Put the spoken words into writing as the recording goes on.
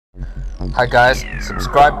Hi guys,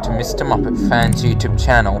 subscribe to Mr. Muppet Fans YouTube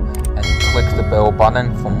channel and click the bell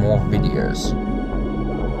button for more videos.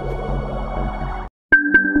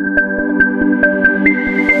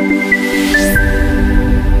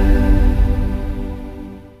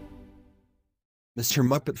 Mr.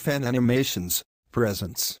 Muppet Fan Animations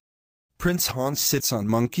presents Prince Hans Sits on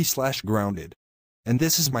Monkey/Grounded. And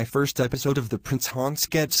this is my first episode of the Prince Hans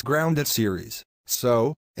Gets Grounded series,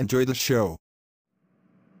 so enjoy the show.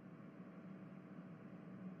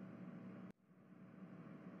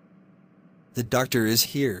 The doctor is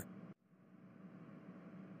here.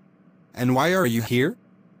 And why are you here?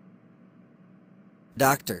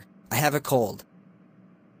 Doctor, I have a cold.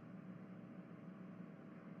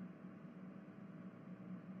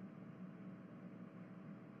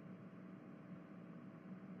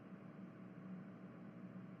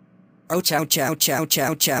 Oh, chow chow chow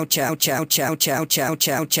chow chow chow chow chow chow chow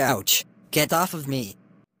chow chow. Get off of me.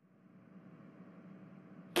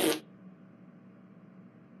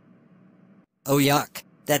 Oh yuck,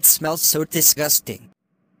 that smells so disgusting.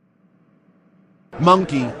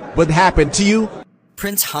 Monkey, what happened to you?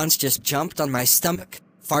 Prince Hans just jumped on my stomach,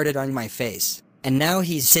 farted on my face, and now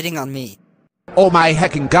he's sitting on me. Oh my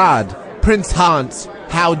heckin' god! Prince Hans,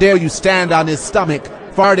 how dare you stand on his stomach,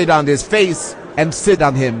 farted on his face, and sit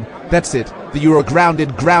on him. That's it. You are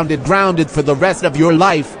grounded for the rest of your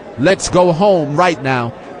life. Let's go home right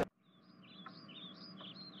now.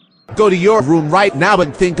 Go to your room right now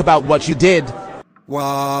and think about what you did. What?